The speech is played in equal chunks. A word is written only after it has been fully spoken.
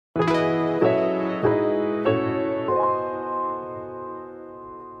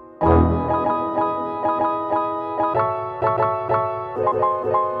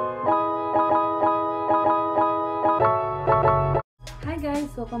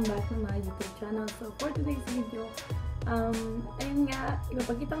welcome back to my YouTube channel. So for today's video, ayun nga,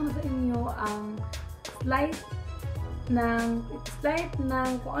 ipapakita ko sa inyo ang slide ng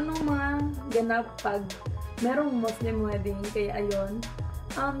kung anong mga ganap pag merong Muslim wedding. Kaya ayun,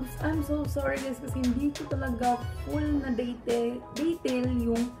 I'm so sorry guys kasi hindi ko talaga full na detail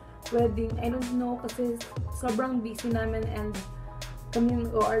yung wedding. I don't know kasi sobrang busy namin and kami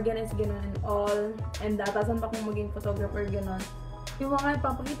mag-organize gano'n and all, and datasan pa kung maging photographer gano'n. Yung mga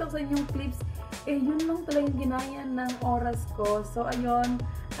ipapakita ko sa inyong clips, yun lang talaga yung ginaya ng oras ko. So ayun,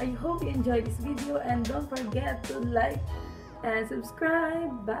 I hope you enjoy this video and don't forget to like and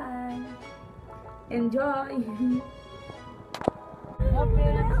subscribe. Bye! Enjoy!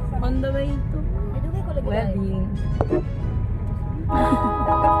 On the way to wedding.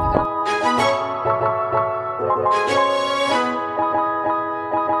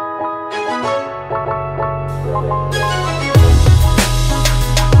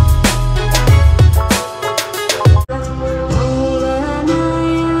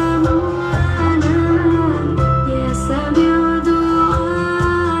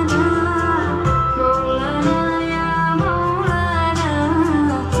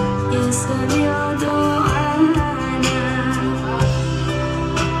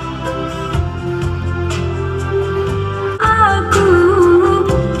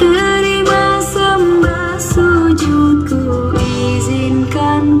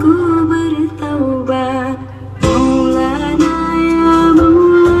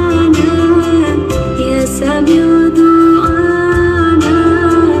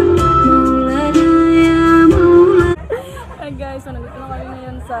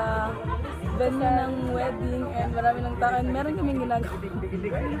 Ng wedding and marami ng tao and meron kaming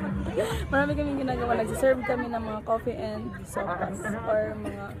ginagawa. Nagsiserve kami ng mga coffee and sopas or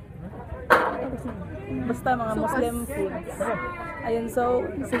mga basta mga Muslim foods. Ayun, so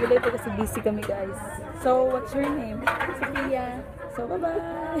sige later kasi busy kami guys. So what's your name? Sophia. So bye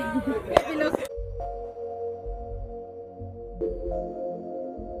bye.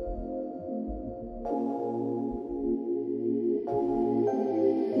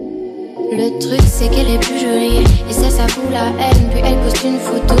 Le truc c'est qu'elle est plus jolie et ça fout la haine. Puis elle poste une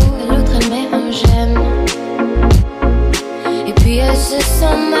photo et l'autre elle met un j'aime. Et puis elle se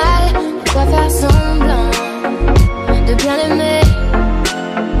sent mal. Pourquoi faire semblant de bien l'aimer?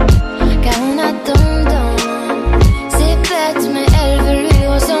 Car en attendant c'est bête mais elle veut lui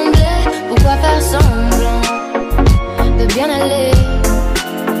ressembler. Pourquoi faire semblant de bien aller?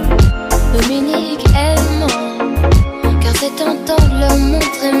 Dominique elle ment, car c'est tentant de leur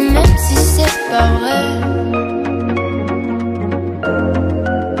montrer même si c'est pas vrai.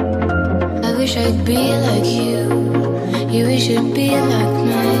 I wish I'd be like you, you wish you'd be like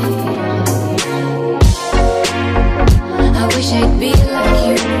me. I wish I'd be like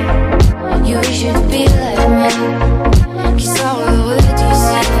you, you wish you'd be like me. Qui sort heureux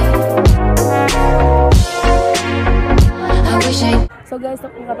d'ici. I wish I'd. So guys,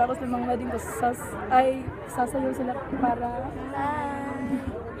 pagkatapos ng mga wedding ko, sasayaw sila para ano?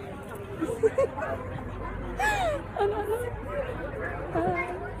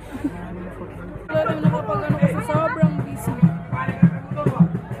 Wala naman nakapag-ano kasi sobrang busy.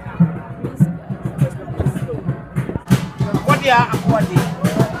 Akwadi ya, akwadi.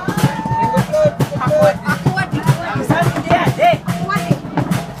 Akwadi. Saan dia, dek? Akwadi.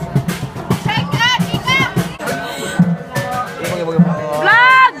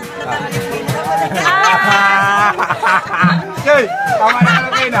 Vlog! Hey, tama na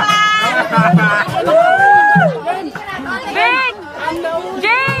kayo na. Big!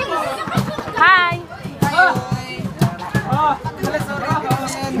 James! Hi!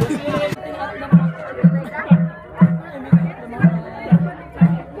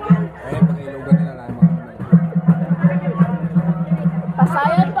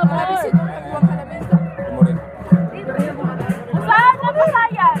 Pasayan pa mo! Saan na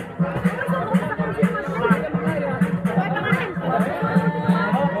pasayan?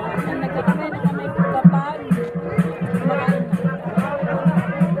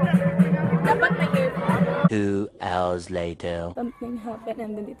 Later. Something happened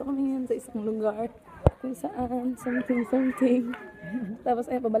and then dito kami ngayon sa isang lugar kung saan something. Tapos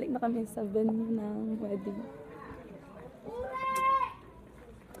ay pabalik na kami sa venue ng wedding.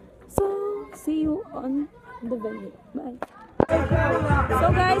 So, see you on the venue. Bye! So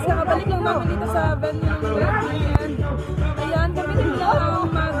guys, nakabalik lang namin dito sa venue ng wedding and ayan, kami din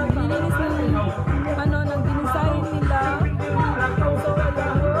lang maglilinis ng dinisahin nila. So,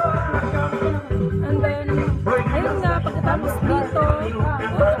 and then ayun nga, pagkatapos dito,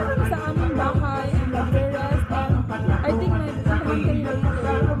 sa aming bahay, and mag-rest, and I think may pupuntahan kami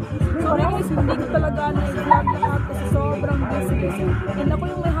Sorry guys, hindi ko talaga na-vlog lahat kasi sobrang busy. And ako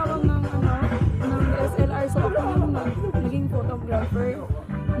yung may hawak ng SLR, so ako yung naging photographer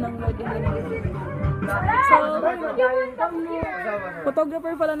ng wedding. So,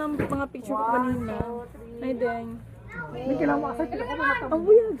 photographer pala ng mga picture ko kanina. Ay, deng. May kailangan makasay ko na matapos. Ang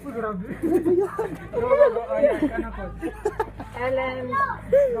buyag. Ellen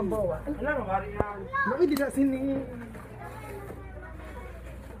Gamboa. Alam mo, kari yan. Bakit di na sini?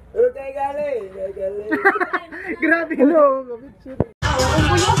 Okay, gali. Grabe. Hello.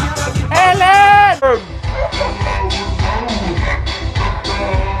 Ellen!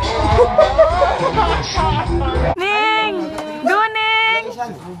 Ning! Go, Ning!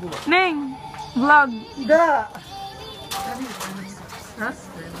 Ning! Vlog. Da! Ha?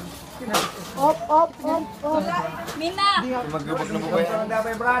 Op. Mina! Magbubog na buko yan.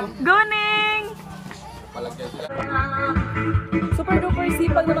 Go, Ning! Super duper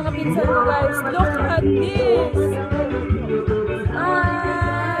sipag ng mga pinsan ko, guys. Look at this!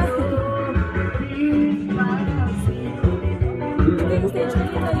 Ito yung stage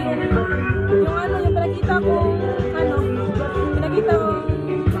kanina yung pinakita ko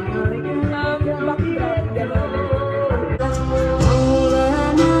backdrop, gano'n.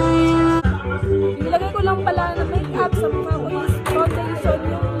 Nilagay ko lang pala na make-up sa mukha ko is foundation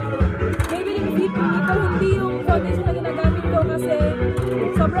yung maybe dito hindi yung foundation na ginagamit ko kasi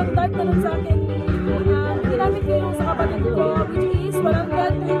sobrang dark na nun sa akin. Ginamit ko yung sa kapatid ko which is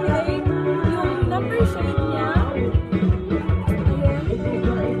 128 yung number shade niya.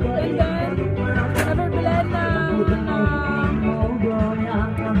 And then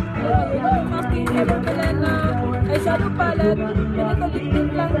Everblend na eyeshadow palette. And ito lip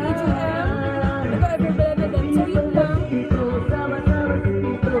lang H&M. Ito Everblend na din. So yun lang.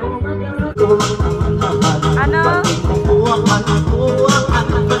 Ano?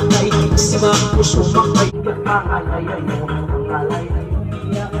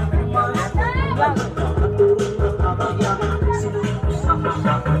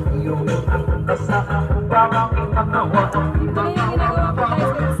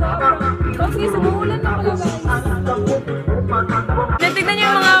 Kasi sumuulan na pala guys. Tignan niyo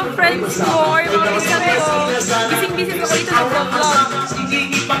yung mga friends ko or yung mga isang ko. Gising-gising ako dito nag-vlog.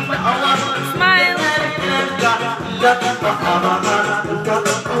 Smile!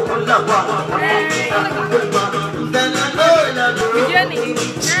 Video ni.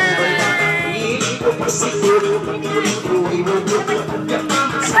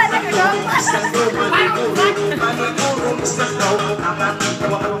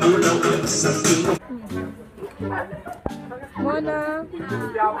 Mona,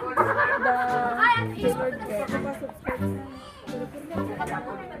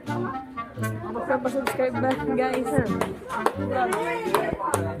 subscribe back guys.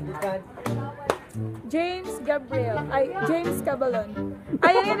 James Gabriel, James Cabalon.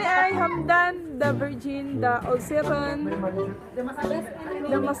 Ayan ay Hamdan, the Virgin, the Ulceron, the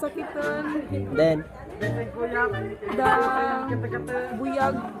Masakiton, Then the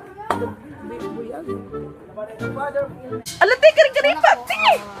Buyag. Buyag? Ala, teka rin pa!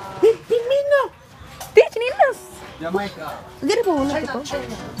 Sige! Tingnan! Di, chinilas! Jamaica. Gari po wala ito.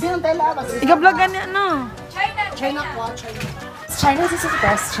 Sinong tayo labas? Ika-vlogan niya, ano? China what? China is a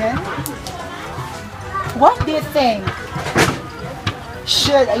question. What do you think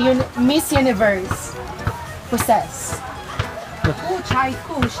should a Miss Universe possess? 不拆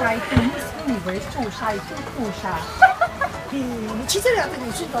Miss Universe 不拆你去这两个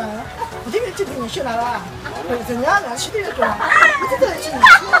女婿团，我这边这个女婿来了，怎么样呢？去这个团，我这个是女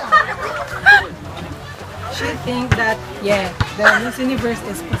婿啊。She think that the Miss Universe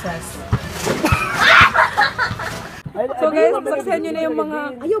is possessed. So guys, saksihan nyo na yung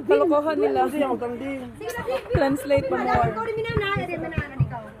mga kalokohan nila. Translate pa more.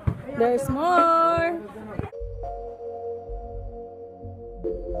 There's more!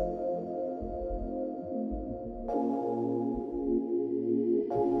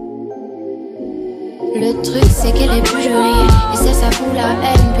 Le truc c'est qu'elle est plus jolie et ça fout la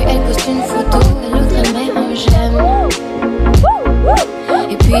haine. Puis elle poste une photo et l'autre elle met un j'aime.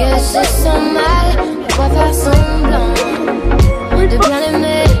 Et puis elle se sent mal, pourquoi faire semblant de bien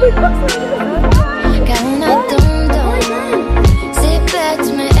l'aimer? Car en attendant, c'est bête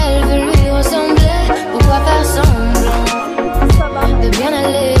mais elle veut lui ressembler. Pourquoi faire semblant de bien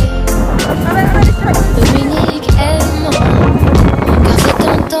aller? Dominique elle ment, car c'est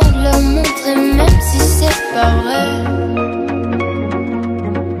tentant de leur montrer même si c'est pas vrai.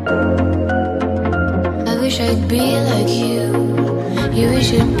 I wish I'd be like you, you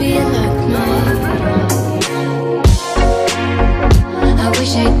wish you'd be like me. I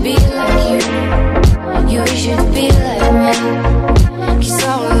wish I'd be like you. You wish you'd be like me. Qui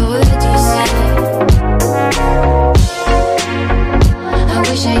sort heureux d'ici. I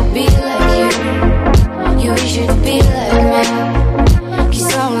wish I'd be like you. You wish you'd be like me. Qui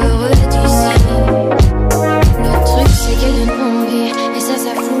sort heureux d'ici. Le truc c'est qu'elle donne pas envie. Et ça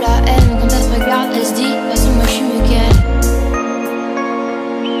fout la haine. Quand elle se regarde, elle se dit, de toute façon moi je suis mieux qu'elle.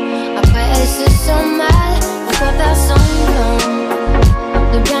 Après elle se sent mal. Pourquoi faire semblant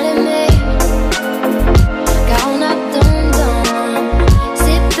de bien l'aimer? Car en attendant,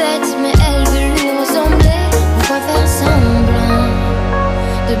 c'est bête mais elle veut lui ressembler. Pourquoi faire semblant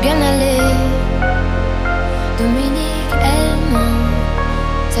de bien aller? Dominique, elle ment.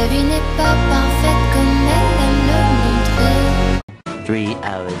 Sa vie n'est pas parfaite comme elle aime le montrer. 3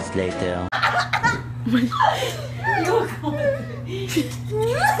 hours later.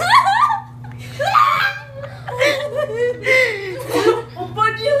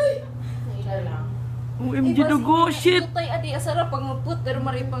 OMG dugo, shit! Tay adi asara pag maput pero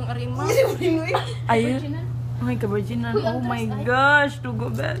maripang arima. Ayun. Ay, kabarjinan. Oh my gosh, dugo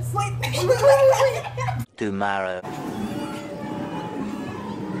best. Tomorrow.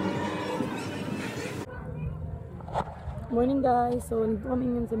 Morning guys, so nandito kami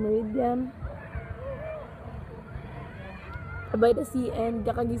ngayon sa Meridian. By the sea and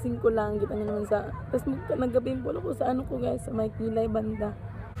kakagising ko lang, kita nyo naman sa, tapos nagka-pimple ako sa ano ko guys, sa may kilay banda.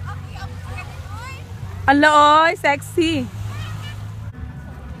 Ala oy, sexy!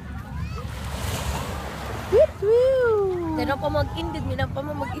 Pero pa mag-indid, minang pa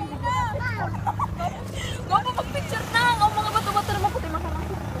mag-indid. Go pa mag-picture na! Ang mga bato-bato naman puti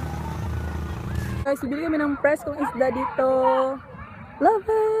makamaki. Guys, bibili kami ng press kong isda dito. Love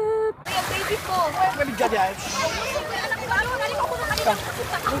it! Ay, ang baby ko!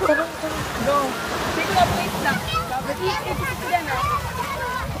 Go! Sige na po isda. Ipusip ko yan ha.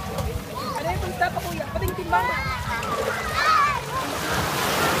 Ano yung punta pa kuya? Pating timbang ha.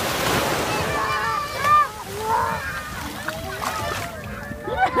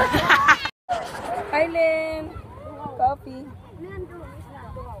 Kylen! Coffee.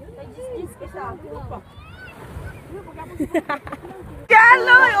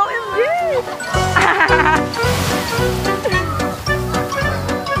 Kaloy! OMG!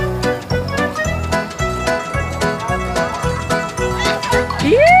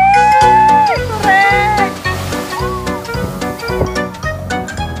 Yay! Correct!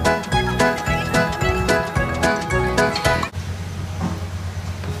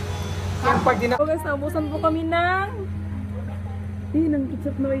 So guys, naubusan po kami ng ng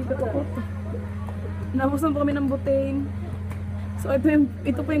ketchup na ito ako. Naubusan po kami ng butane. So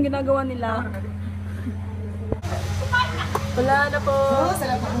ito po yung ginagawa nila. Wala na po. Oh,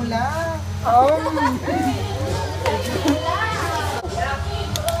 sarap ang ulam.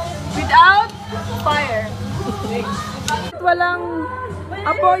 Without fire. Walang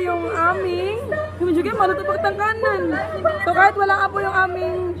apo yung aming juga maluto pagtangkanan. So kahit walang apo yung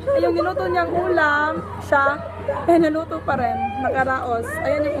aming yung niluto niyang ulam, siya naluto pa rin, nakaraos.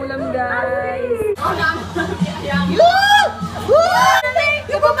 Ayan yung ulam guys.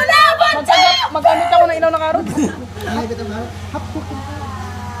 Magamit ako ng ilaw na karot. Ay, betul ba? Hapok.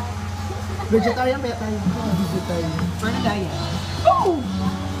 Vegetarian ba tayo? Vegetarian. Paano daya? Oh!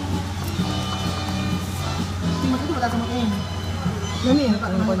 Tingnan ko wala sa makin. Nami, ano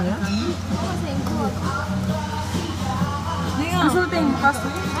pa niya? Resulting,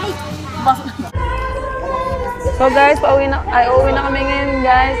 So guys, uuwi na kami ngayon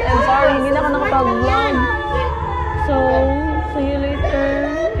guys. And sorry, hindi na ako nakapag-vlog. So, see you later.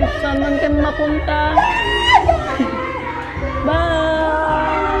 If someone can mapunta.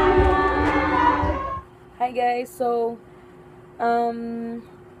 Bye! Hi guys, so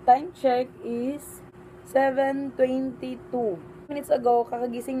time check is 7:22 minutes ago,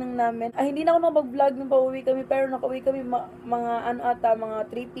 kakagising lang namin. Hindi na ako nakapag-vlog nung pauwi kami, pero nakauwi kami mga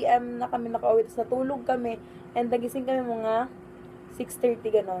 3 PM na kami nakauwi. Tapos natulog kami, and nagising kami mga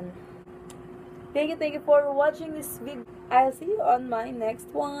 6:30 ganon. Thank you for watching this video. I'll see you on my next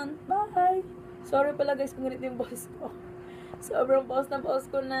one. Bye! Sorry pala guys kung ganito yung boss ko. Sobrang pause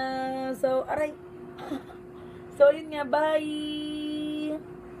ko na. So, aray! So, yun nga. Bye!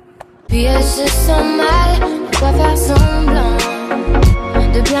 Puis elle se sent mal, pourquoi faire semblant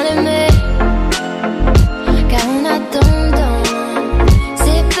de bien l'aimer? Car en attendant,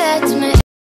 c'est bête mais